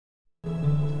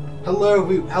Hello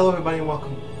everybody, and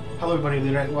welcome. Hello everybody,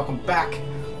 and welcome back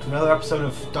to another episode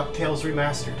of DuckTales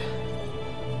Remastered.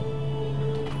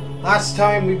 Last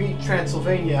time we beat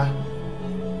Transylvania.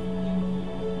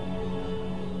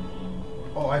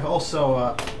 Oh, I've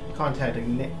also contacted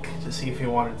Nick to see if he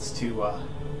wanted to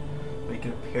make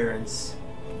an appearance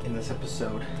in this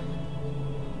episode.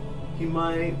 He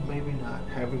might, maybe not.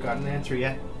 Haven't gotten an answer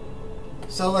yet.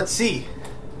 So let's see.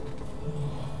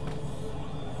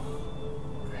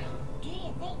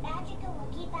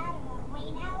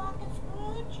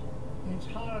 It's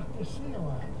hard to say,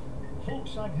 lad.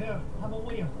 Folks like her have a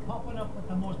way of popping up at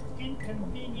the most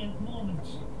inconvenient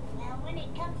moments. Well, when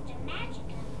it comes to magic,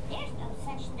 there's no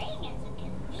such thing as a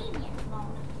convenient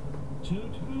moment. Too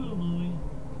true, Louis.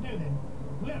 Now then,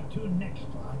 where to next,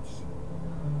 lads?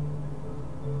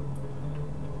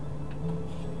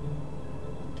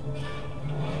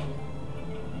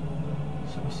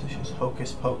 Superstitious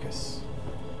hocus pocus.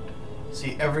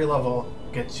 See, every level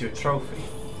gets you a trophy.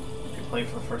 If you play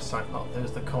for the first time. Oh,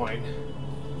 there's the coin.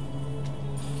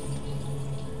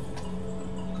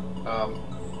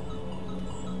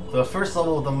 The first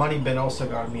level of the money bin also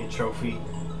got me a trophy,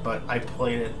 but I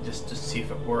played it just to see if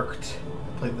it worked.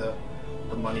 I played the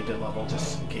money bin level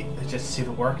just to see if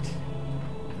it worked,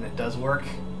 and it does work.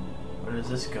 Where does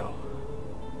this go?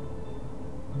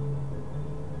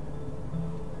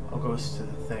 Oh, goes to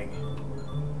the thing.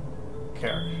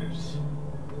 Characters.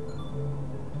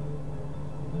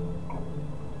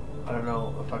 I don't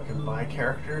know if I can buy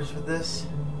characters with this.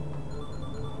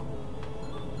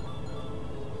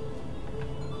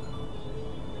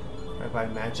 Can I buy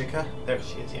Magica? There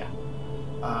she is, yeah.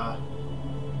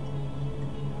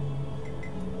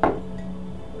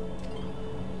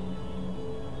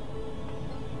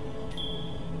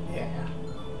 Yeah.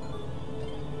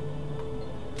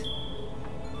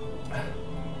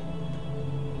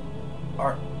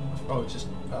 Art. Oh, just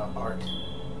art.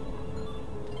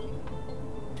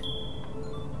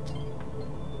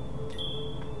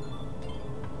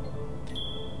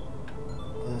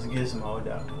 Let's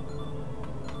Gizmodo.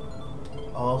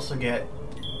 I'll also get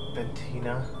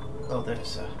Bentina. Oh,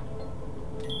 there's a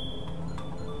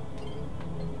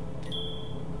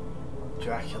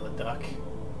Dracula duck.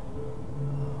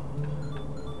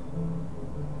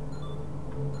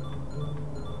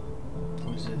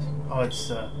 Who's this? Oh, it's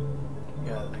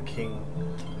yeah, the king.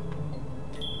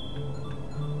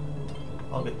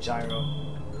 I'll get Gyro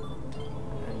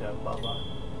and Bubba.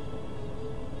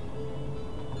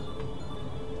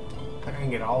 I think I can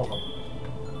get all of them.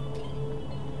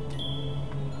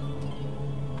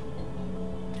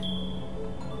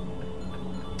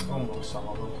 Almost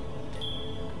all of them.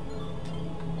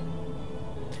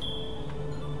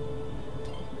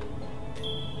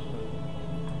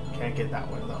 Can't get that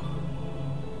one though.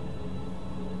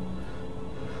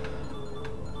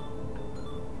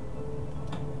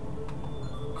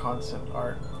 Concept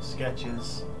art,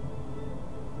 sketches.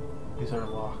 These are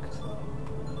locked though.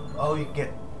 Oh, you can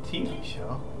get TV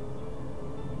show.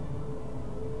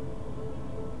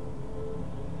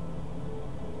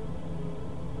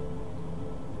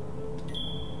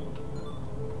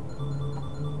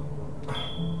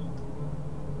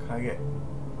 Can I get?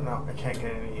 No, I can't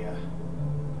get any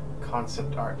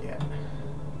concept art yet.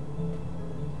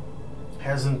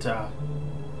 Hasn't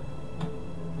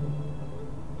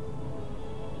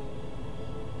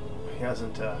he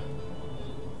hasn't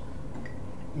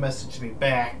messaged me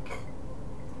back.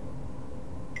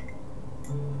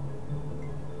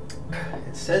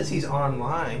 It says he's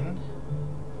online.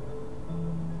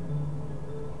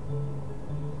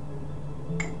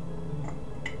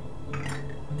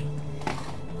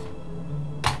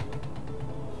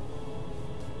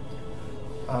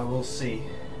 We'll see.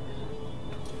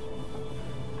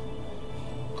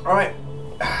 All right.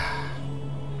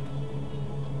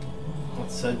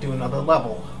 Let's do another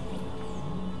level.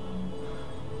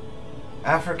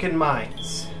 African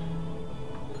mines.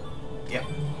 Yep.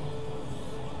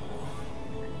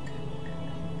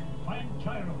 Find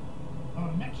Gyro.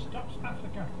 Our next stop's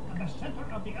Africa and the center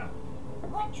of the earth.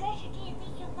 What treasure do you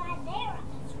think you'll find there,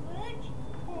 Uncle Scrooge?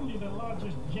 Only the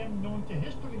largest gem known to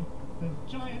history. The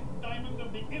giant diamond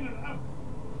of the inner earth.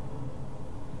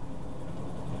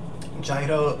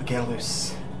 Gyro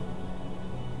Galus.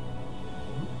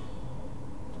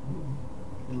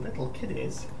 Little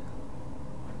kiddies.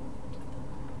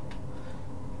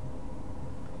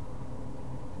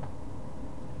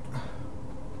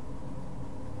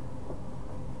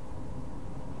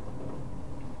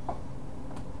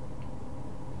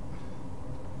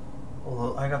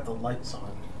 Well, I got the lights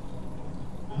on.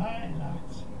 Hi,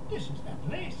 lads. This is the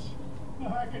place.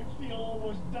 I can feel all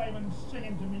those diamonds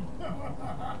singing to me.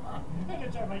 And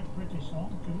it's a right pretty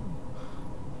song, too.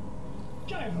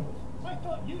 Gyro, I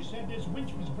thought you said this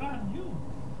winch was brand new.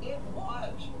 It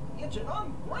was. It's an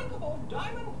unbreakable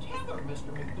diamond tether,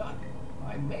 Mr. McDuck.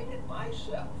 I made it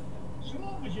myself. So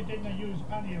long as you didn't use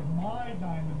any of my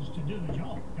diamonds to do the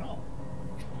job, no.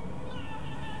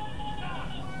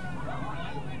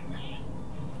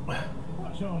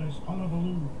 What's all this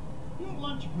hullabaloo? Your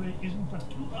lunch break isn't for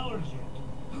 2 hours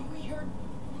yet. We heard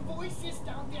voices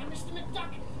down there, Mr.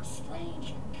 McDuck.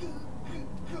 Strange,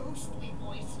 ghostly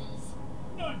voices.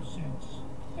 Nonsense.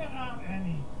 There aren't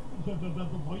any the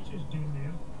voices down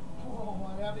there. Oh,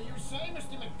 whatever you say,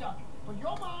 Mr. McDuck, but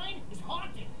your mind is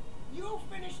haunted. You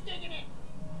finish digging it.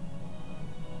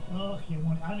 Oh, if you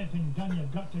want anything done,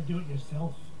 you've got to do it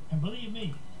yourself. And believe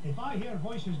me, if I hear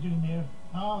voices down there,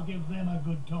 I'll give them a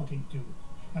good talking to.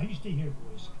 Now you stay here,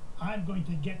 boys. I'm going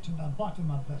to get to the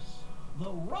bottom of this. The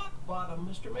rock bottom,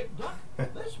 Mr.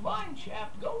 McDuck. This mine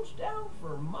shaft goes down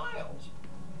for miles.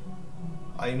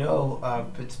 I know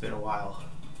it's been a while,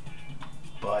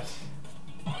 but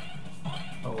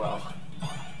oh well.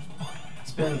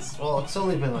 It's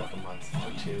only been like a month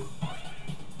or two.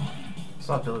 It's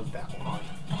not been that long.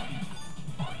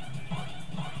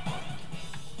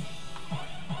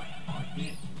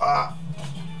 Ah!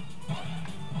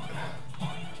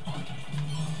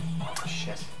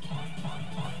 Shit.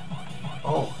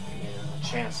 Oh, yeah, a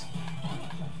chance.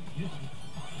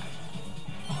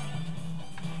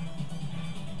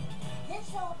 This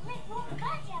old lick won't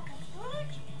budge up,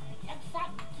 Scrooge. Looks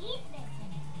like the key's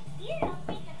missing. You don't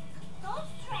think a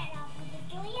ghost ran off with it,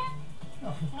 do ya?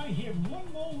 Now, if I hear one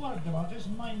more word about this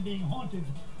mine being haunted,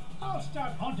 I'll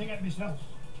start haunting it myself.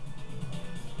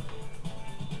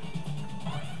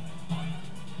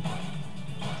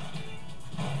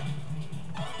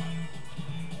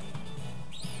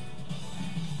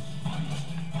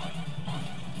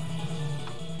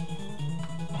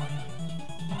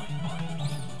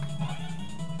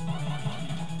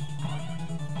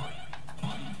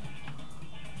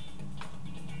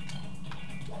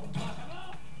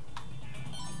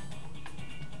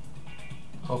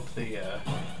 Hope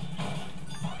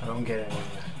I don't get any.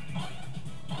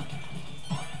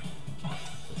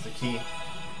 That's the key.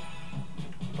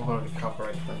 I wanted to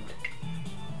copyright thing.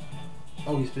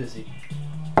 Oh, he's busy.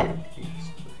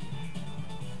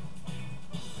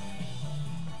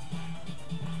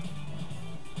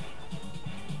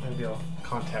 Maybe I'll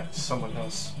contact someone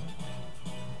else.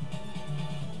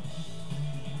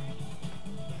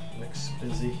 Nick's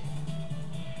busy.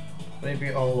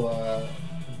 Maybe I'll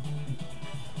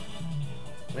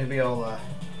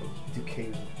do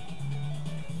cave.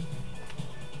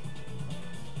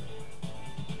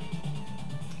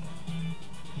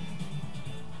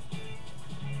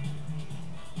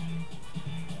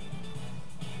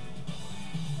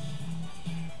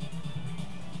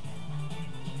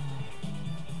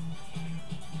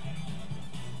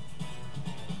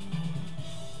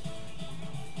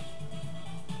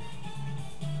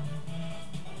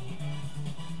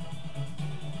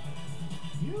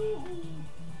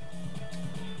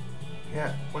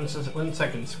 Yeah, one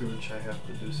second, Scrooge. I have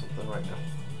to do something right now.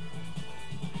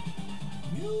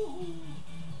 Yoo-hoo.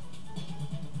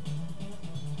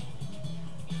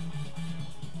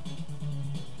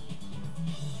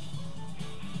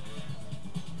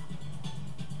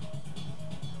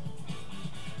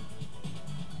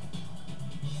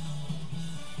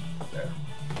 There.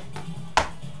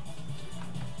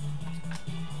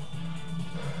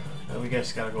 Now we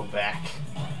just gotta go back.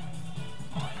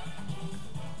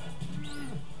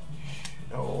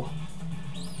 No.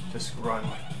 Just run.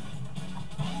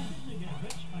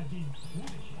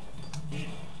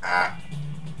 Ah!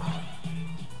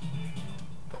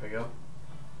 There we go.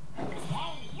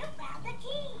 Hey, you found the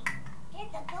key. Did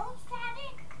the ghost have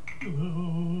it?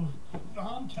 Oh,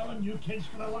 I'm telling you kids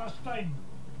for the last time,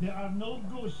 there are no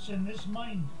ghosts in this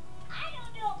mine. I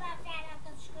don't know about that,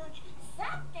 Uncle Scrooge.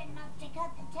 Something must have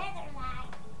cut the tether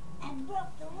line and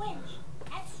broke the winch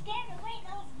and scared away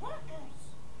those workers.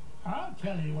 I'll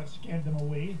tell you what scared them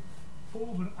away.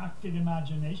 Overacted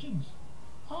imaginations.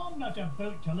 I'm not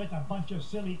about to let a bunch of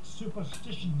silly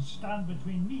superstitions stand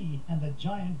between me and the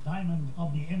giant diamond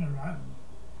of the inner island.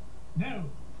 Now,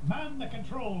 man the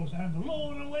controls and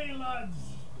lower away, lads!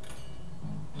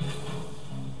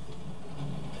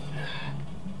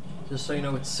 Just so you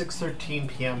know, it's 6:13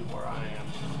 p.m. where I am.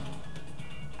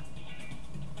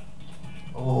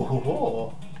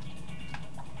 Oh!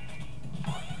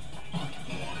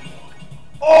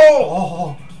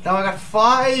 Oh! Now I got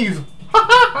 5!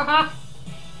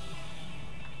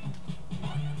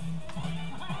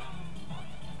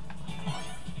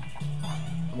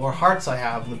 more hearts I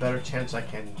have, the better chance I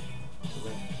can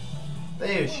win.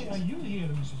 There she Why are is. you here,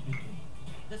 Mrs. Beakley?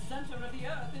 The center of the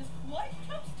earth is quite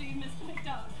toasty, Mr.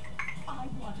 McDuck. I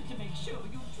wanted to make sure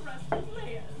you trusted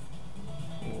layers.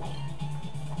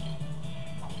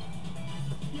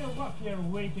 You're worth your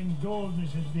weight in gold,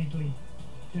 Mrs. Beakley.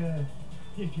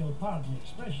 If you'll pardon the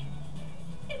expression.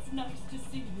 It's nice to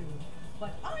see you,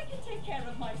 but I can take care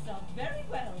of myself very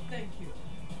well, thank you.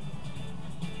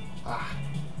 Ah.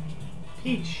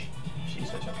 Peach.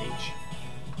 She's such a peach.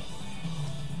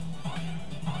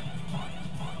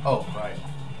 Oh, right.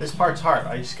 This part's hard.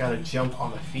 I just gotta jump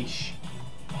on the fish.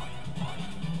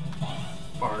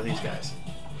 Or are these guys?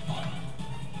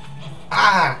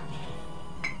 Ah!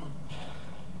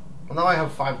 Well, now I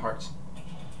have 5 hearts.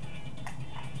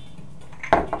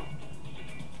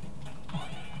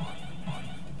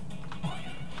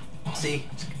 See?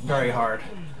 It's very hard.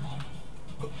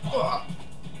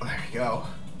 There you go.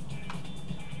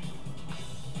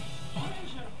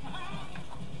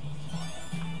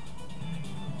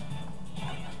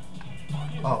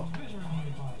 Oh.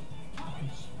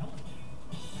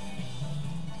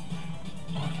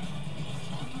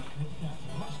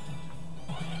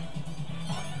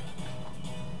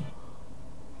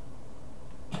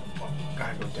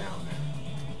 Gotta go down.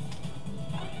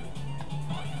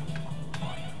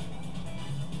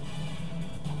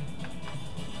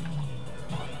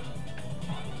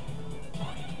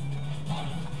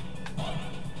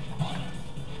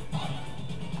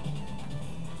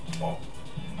 Oh.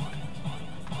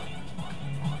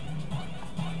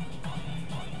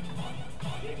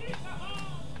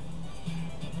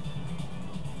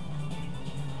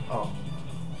 Oh.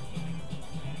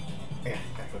 Yeah,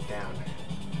 gotta go down.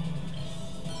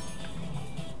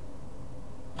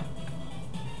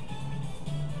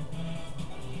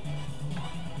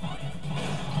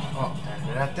 Oh,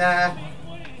 da-da-da-da.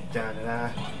 Da-da-da.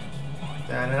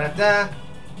 Da-da-da-da.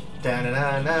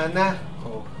 Da-da-da-da-da.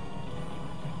 Oh.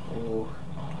 Oh.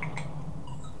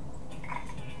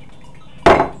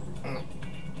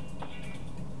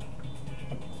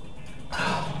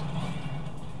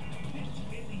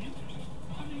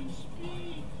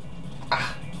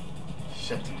 Ah.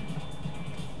 Shit.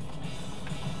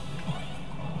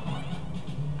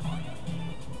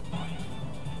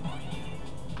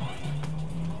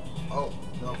 Oh,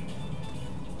 no.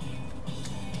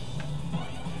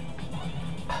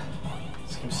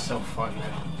 This game's so fun,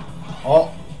 man.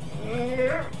 Oh!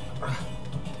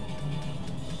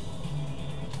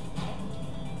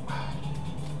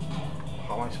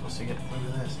 How am I supposed to get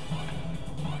through this?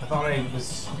 I thought I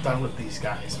was done with these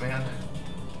guys, man.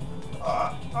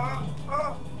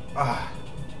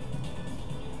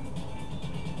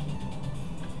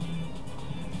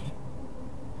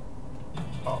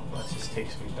 Oh, that just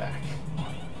takes me back.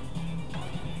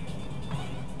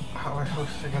 How am I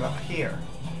supposed to get up here?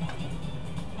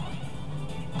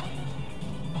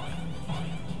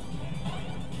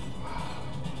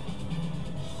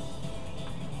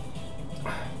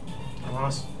 I'm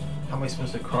lost. How am I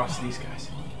supposed to cross these guys?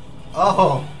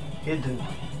 Oh, hidden.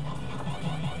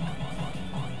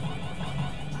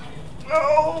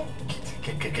 Oh!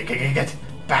 Get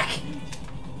back!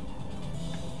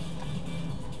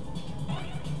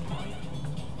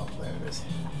 Oh, there it is.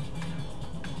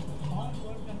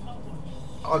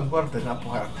 Onward and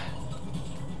upward.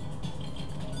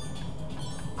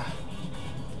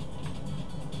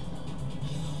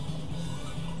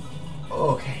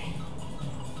 Okay.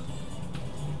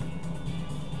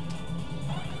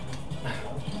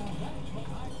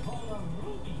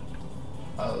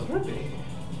 A ruby.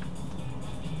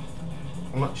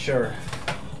 I'm not sure.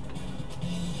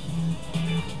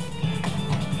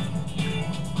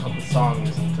 Hope the song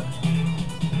isn't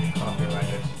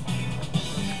copyrighted.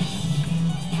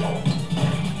 No!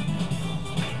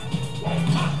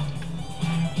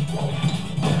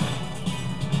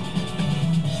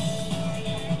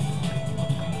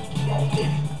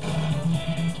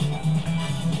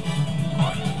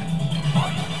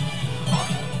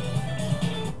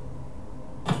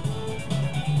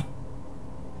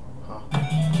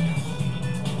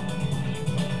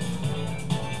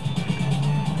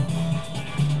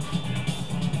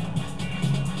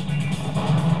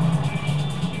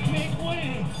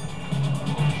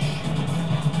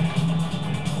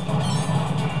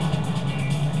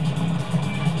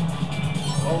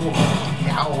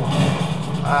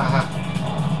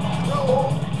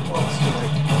 Well, it's too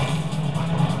late.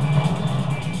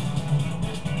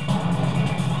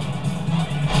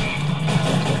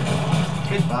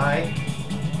 Goodbye.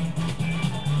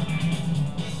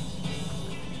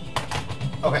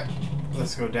 Okay,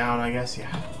 let's go down, I guess,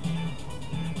 yeah.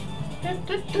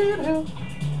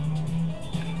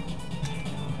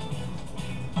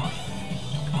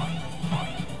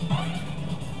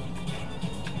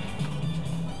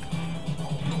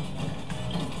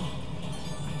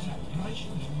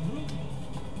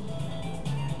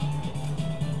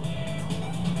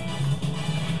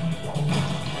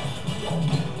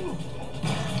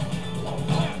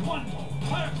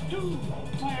 2,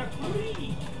 fire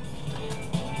 3.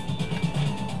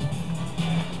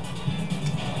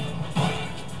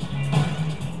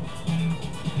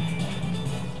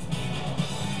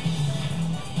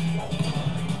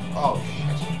 Oh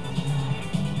shit.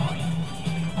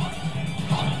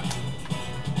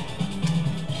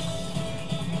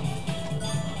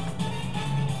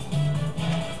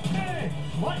 Hey,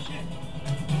 watch it.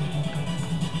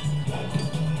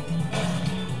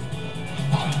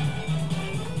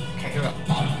 Okay, here we go.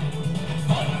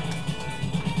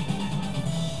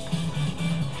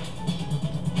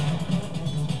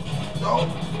 No.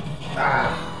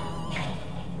 Ah.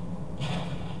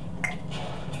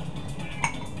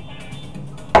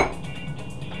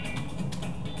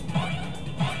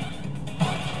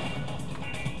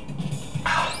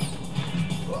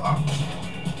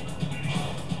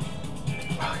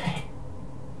 Okay.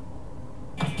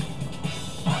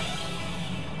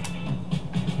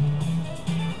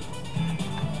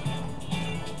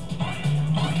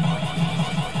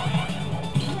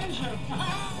 Treasure.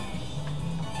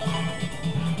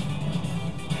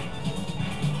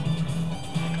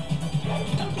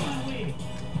 Out of my way.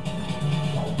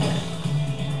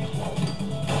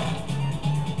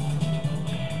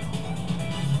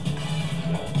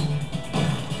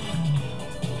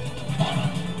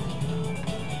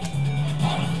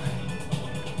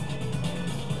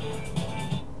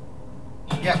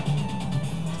 Yep.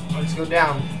 Let's go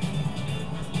down.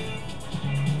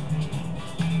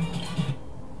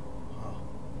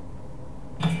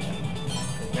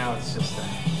 Okay, now it's just that.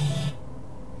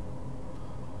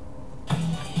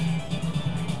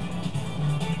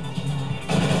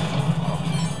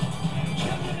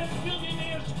 Children and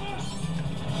billionaires first.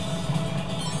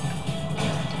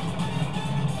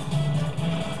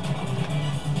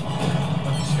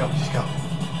 Just go, just go.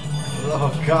 For the love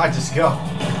of God, just go.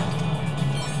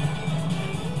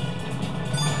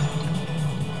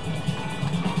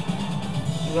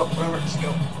 Nope, whatever, just go.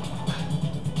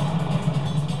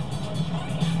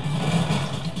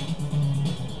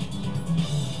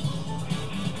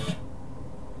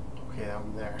 Okay,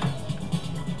 I'm there.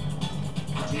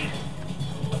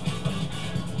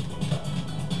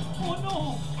 Oh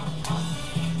no.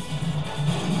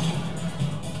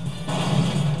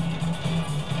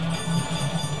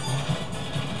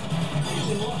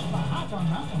 Really lost my hat on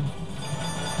that one.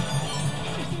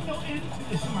 There's no end to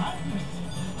this madness.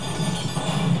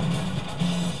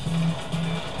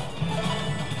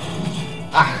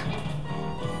 Ah!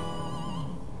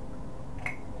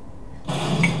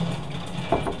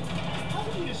 How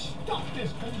do you stop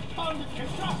this confounded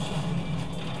contraption?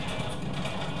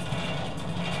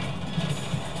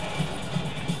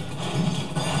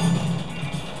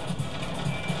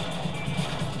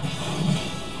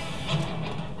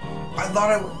 I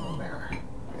thought I would. There.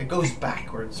 It goes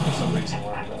backwards for some reason.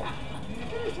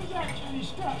 This is actually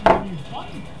starting to be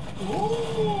fun.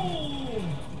 Oh!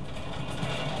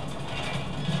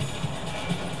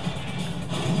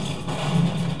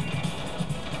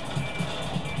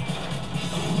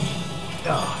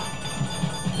 Ugh.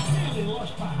 Really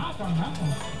lost my hat on that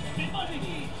one. Be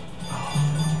money.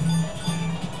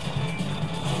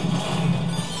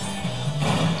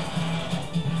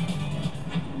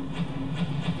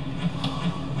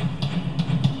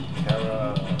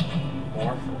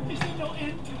 Is there no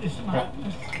end to this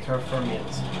madness?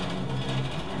 Terraformians.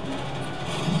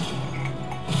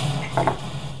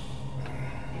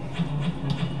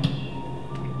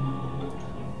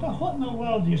 Now, what in the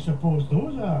world do you suppose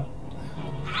those are?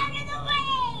 Out of the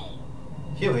way!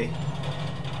 Huey.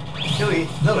 Huey,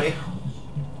 Lily.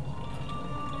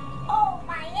 Oh,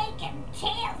 my aching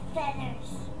tail feathers.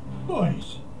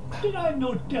 Boys, did I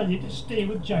not tell you to stay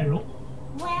with Gyro?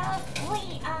 Well,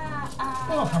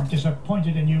 Oh, I'm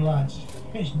disappointed in you lads.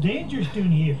 It's dangerous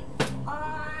down here.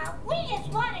 we just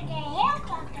wanted to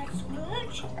help Uncle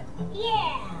Scrooge.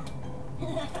 Yeah.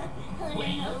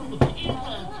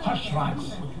 Hush,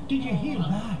 rats. Did you hear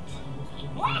that?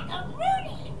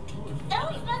 Whack-a-Rooney!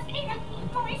 Those must be the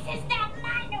voices that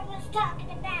Miner was talking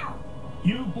about.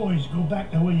 You boys go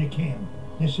back the way you came.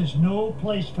 This is no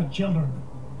place for children.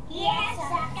 Yes,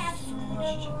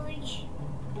 Uncle Scrooge.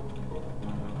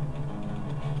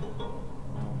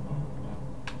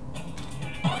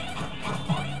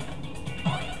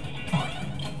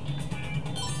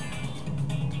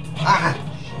 Ah!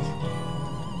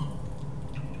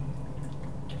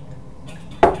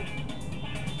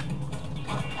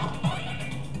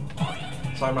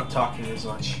 So I'm not talking as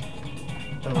much.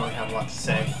 Don't really have a lot to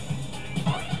say.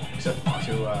 Except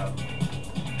to,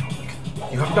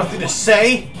 You have nothing to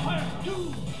say?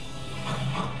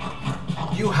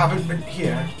 You haven't been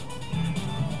here.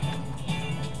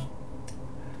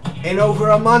 in over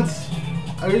a month.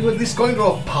 Are you at least going to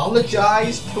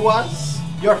apologize to us?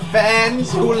 Your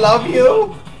fans who love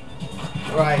you?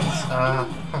 Right,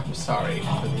 I'm sorry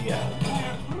for the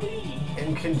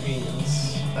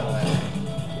inconvenience that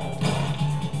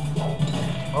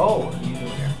Oh, what are you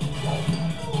doing here?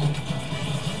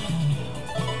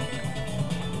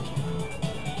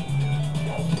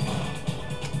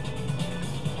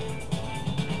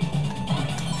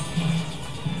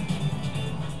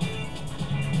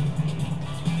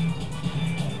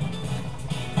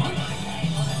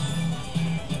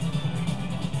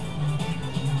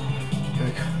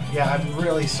 Yeah, I'm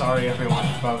really sorry, everyone,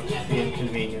 about the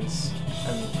inconvenience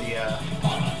and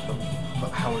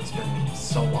how it's been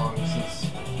so long since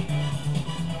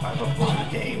I've uploaded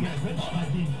a game.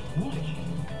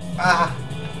 Ah!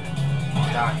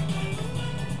 Die.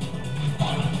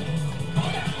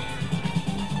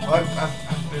 Well,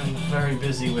 I've been very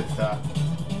busy with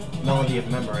Melody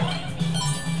of Memory.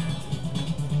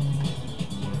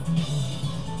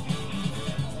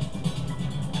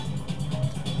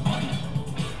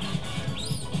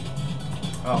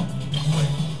 Oh,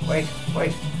 wait.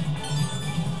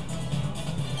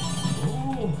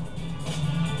 Ooh.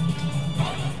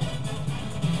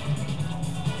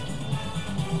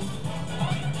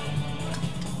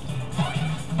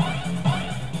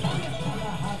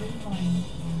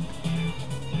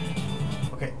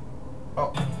 Okay.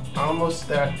 Oh, almost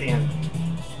there at the end.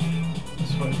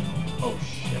 This one. Oh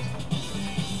shit.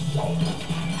 Ow,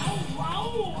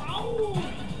 ow, ow.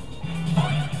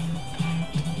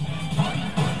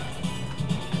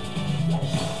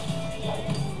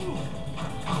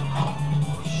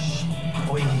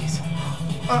 Please.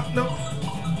 No.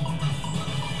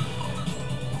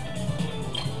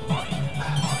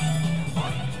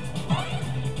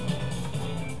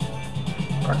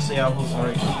 Roxy apples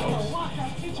are close.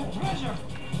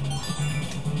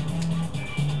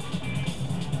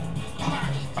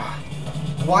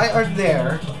 Why are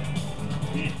there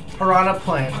piranha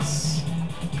plants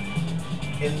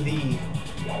in the...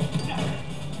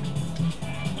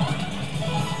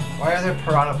 Why are there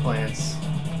piranha plants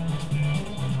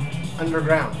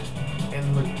underground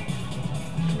in the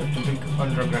big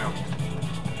underground?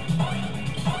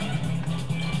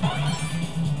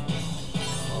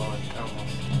 Oh, almost.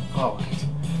 Oh,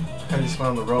 I just went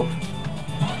on the rope.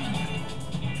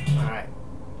 Alright.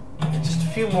 Just a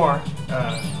few more.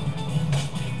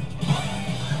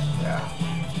 Yeah.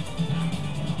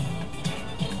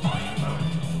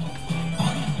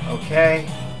 Okay.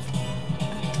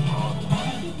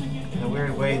 In a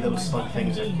weird way, those slug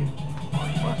things are cute.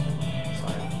 What?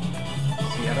 Sorry.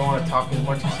 See, I don't want to talk as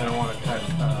much because I don't want to cut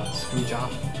Scrooge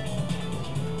off.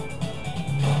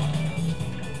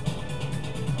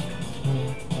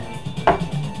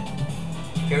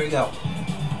 Here we go.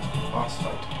 Boss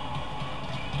fight.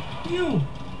 You!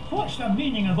 What's the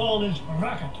meaning of all this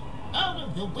racket? Out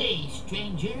of the way,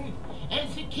 stranger.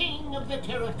 As the king of the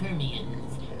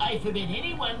Terrafermians, I forbid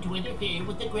anyone to interfere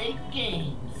with the great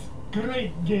games.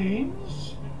 Great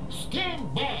games?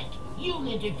 Stand back. You'll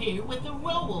interfere with the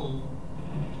role.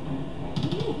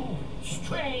 Ooh.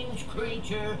 Strange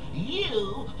creature,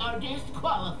 you are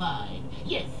disqualified.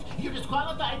 Yes, you're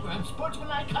disqualified for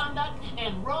unsportsmanlike conduct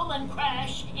and Roman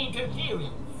crash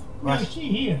interference. Now see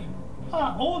here,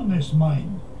 I own this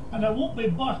mine, and I won't be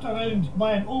bossed around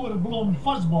by an overblown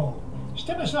fuzzball.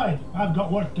 Step aside, I've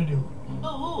got work to do.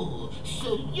 Oh,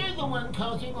 so you're the one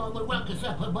causing all the ruckus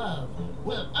up above.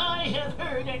 Well, I have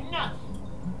heard enough.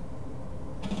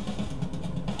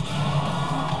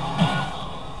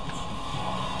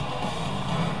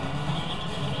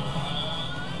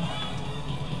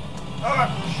 Oh,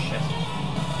 shit.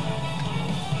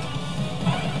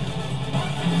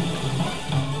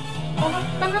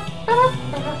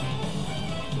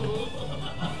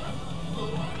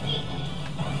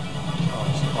 Oh,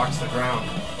 just blocks the ground.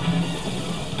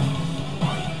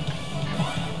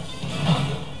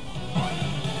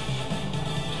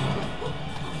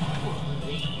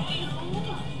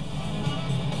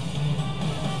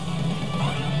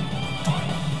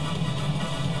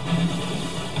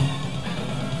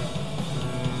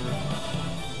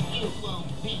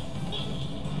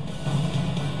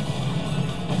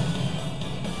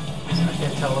 I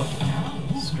can't tell if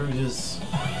Scrooge's...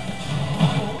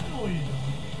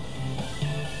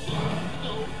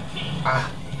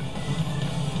 Ah.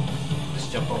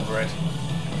 Just jump over it.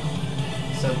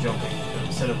 Instead of jumping,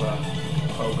 instead of going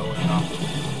off.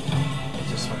 It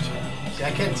just switches. See, I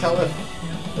can't tell if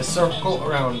the circle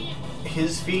around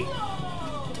his feet...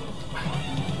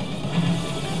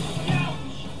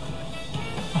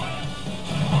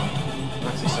 I'm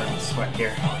actually starting to sweat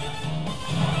here.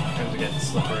 Time to get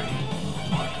slippery.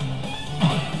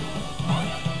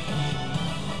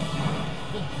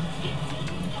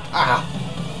 Ah!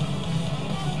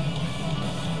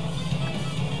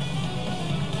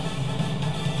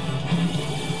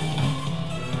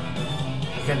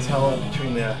 I can tell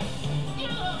between the...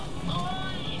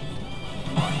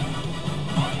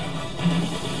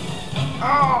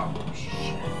 Oh!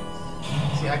 Shit.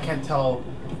 See, I can't tell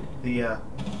the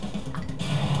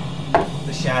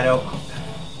shadow.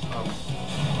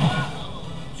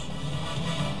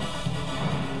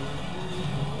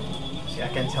 See, I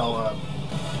can tell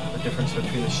the difference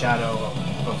between the shadow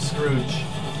of Scrooge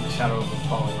and the shadow of the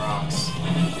falling rocks.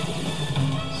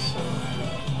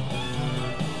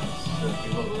 So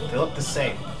they look the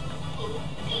same.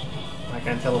 I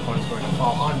can't tell if one's going to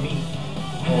fall on me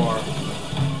or...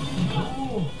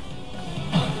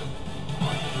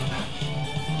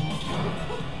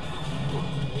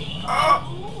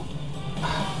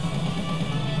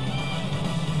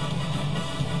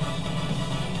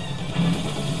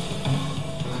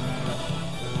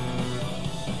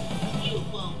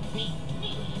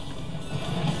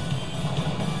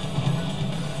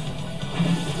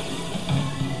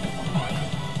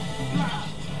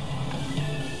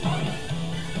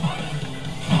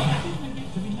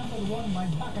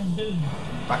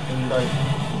 Back and down.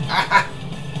 Ah!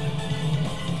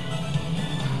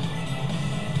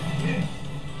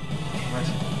 Right.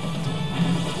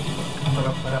 Put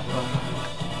up.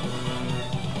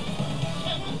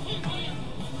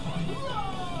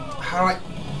 How do I...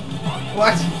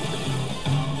 What?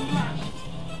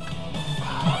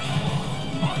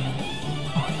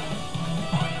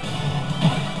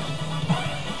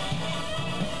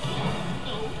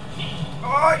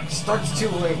 Oh, he starts too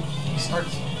late. He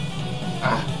starts...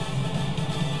 Ah.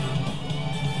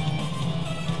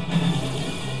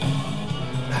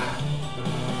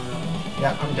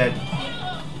 Yeah, I'm dead.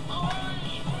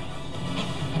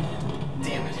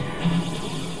 Damn it.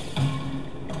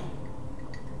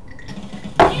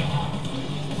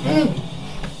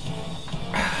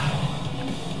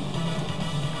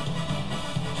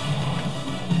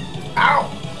 Ow!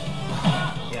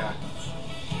 Yeah.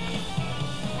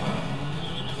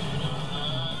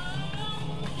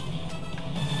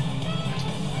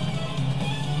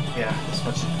 Yeah,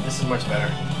 this is much better.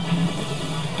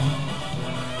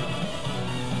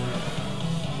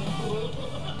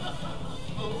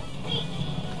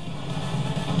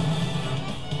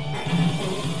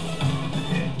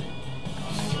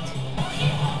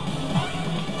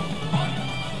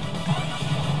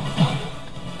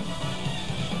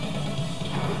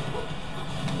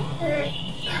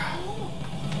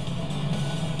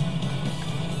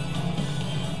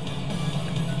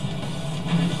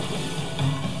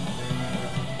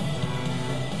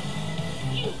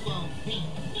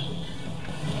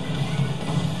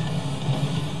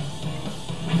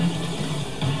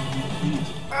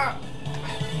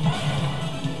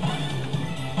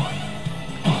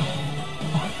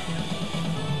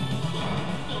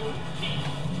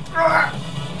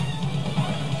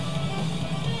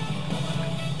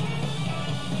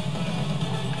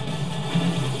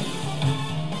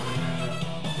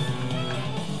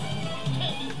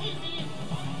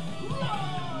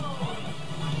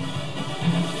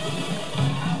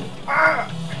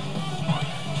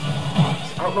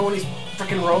 I don't know when he's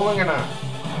freaking rolling or not.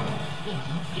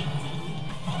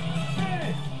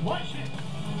 Hey, watch it.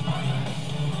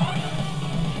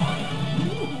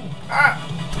 Ah!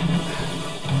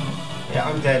 Yeah,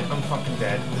 I'm dead. I'm fucking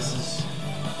dead. This is...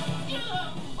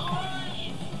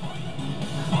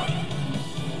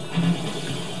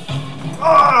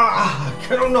 Ah!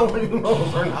 I don't know when he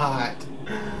rolls or not.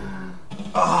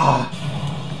 Ah!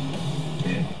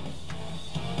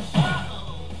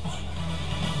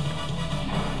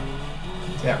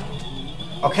 Yeah.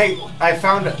 Okay, I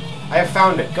found it. I have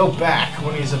found it. Go back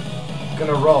when he's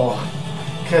gonna roll.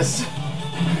 Because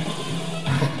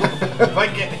if I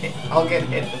get hit, I'll get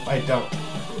hit if I don't.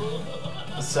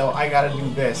 So I gotta do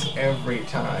this every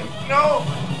time. No!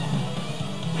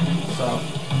 So,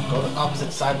 go the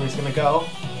opposite side where he's gonna go.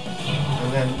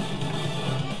 And then...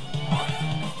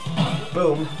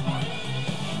 boom.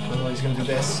 And then he's gonna do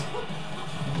this.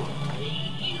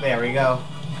 There we go.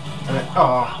 And then...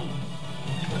 oh.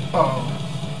 Oh.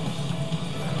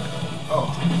 Oh.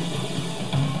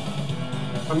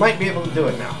 I might be able to do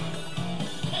it now.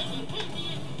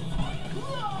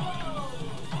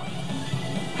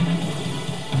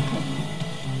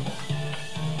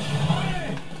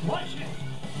 Hey, watch it.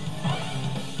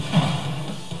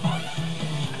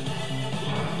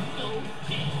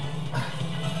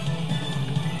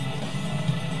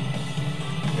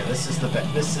 Yeah, this is the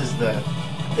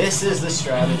This is the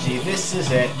strategy. This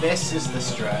is it. This is the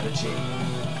strategy.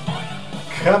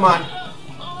 Come on.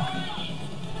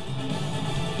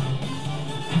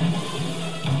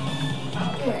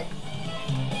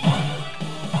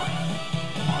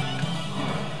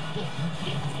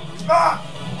 Ah!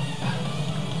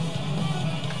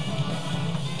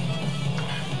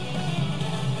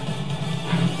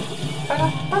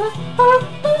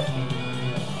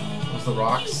 Those the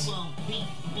rocks?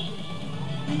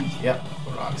 Yep,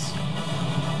 the rocks.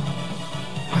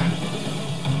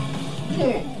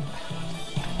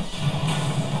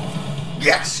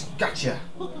 Yes! Gotcha!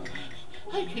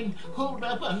 I can hold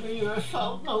up under your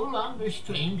assault no longer,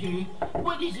 stranger.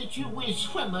 What is it you wish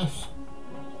from us?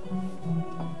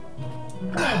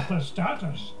 Well, for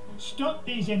starters, stop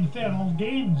these infernal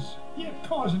games. You're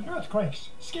causing earthquakes,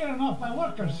 scaring off my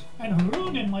workers, and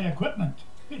ruining my equipment.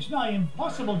 It's nigh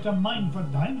impossible to mine for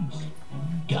diamonds.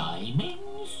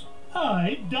 Diamonds?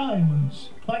 Aye, diamonds.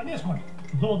 Like this one.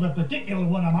 Though the particular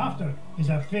one I'm after is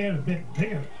a fair bit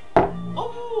bigger.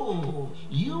 Oh,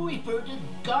 you refer to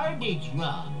garbage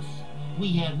rocks.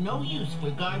 We have no use for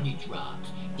garbage rocks.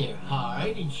 They're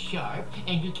hard and sharp,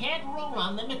 and you can't roll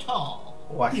on them at all.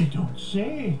 What? You don't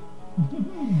say.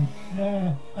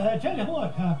 Tell you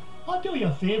what, I'll do you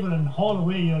a favour and haul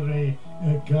away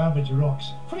your garbage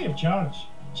rocks, free of charge.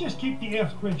 Just keep the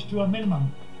earthquakes to a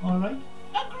minimum, alright?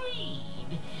 Agreed.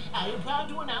 I am proud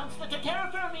to announce that the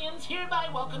Terraformians hereby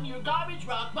welcome your garbage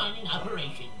rock mining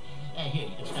operation. Here,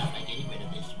 you can start by getting rid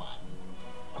of this one.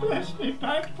 Bless me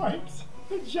bagpipes,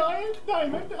 the giant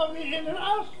diamond of the inner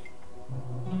earth.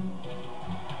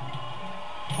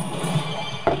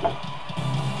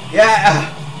 Yeah!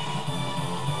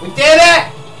 We did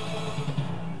it!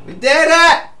 We did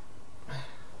it!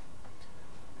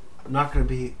 I'm not gonna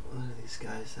be one of these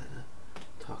guys that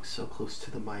talks so close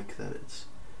to the mic that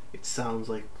it sounds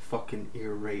like fucking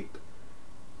ear rape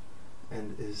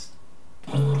and is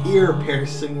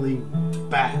ear-piercingly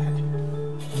bad.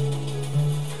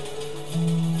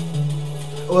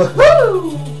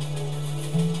 Woohoo!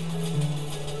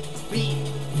 We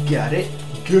got it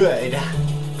good.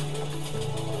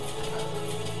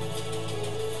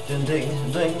 Ding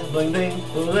ding ding ding ding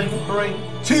ding ding.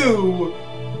 2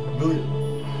 million.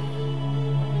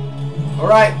 All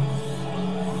right.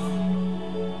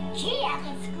 Gee,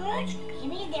 Uncle Scrooge, you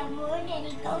mean there weren't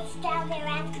any ghosts down there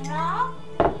after all?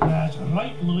 That's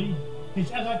right, Louis.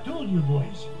 It's as I told you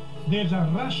boys. There's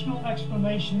a rational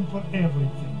explanation for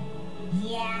everything.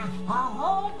 Yeah, a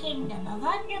whole kingdom of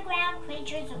underground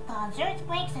creatures who cause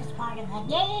earthquakes as part of a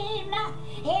game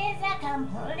is a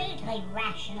completely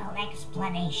rational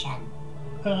explanation.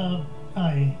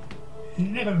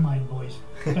 Never mind, boys.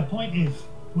 The point is,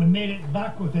 we made it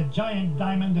back with a giant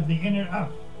diamond of the inner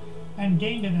earth and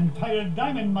gained an entire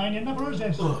diamond mine in the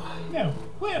process. Now,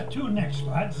 where to next,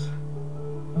 lads?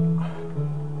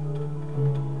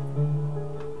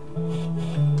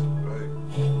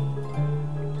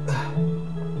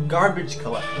 Garbage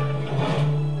collector.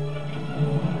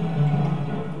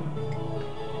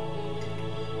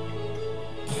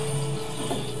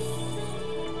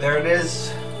 There it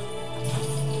is.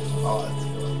 Oh, that's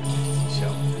a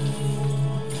show.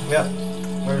 Yep.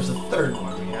 Where's the third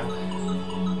one we have?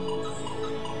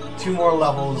 2 more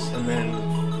levels and then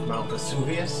Mount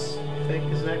Vesuvius, I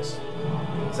think, is next.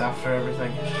 It's after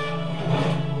everything.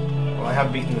 Well, I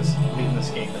have beaten this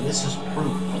game, and this is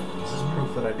proof. This is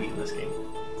proof that I've beaten this game.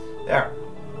 There.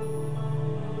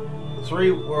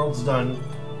 3 worlds done.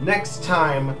 Next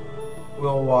time,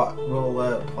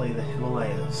 we'll play the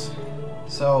Himalayas.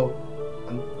 So,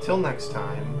 until next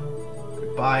time,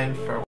 goodbye and farewell.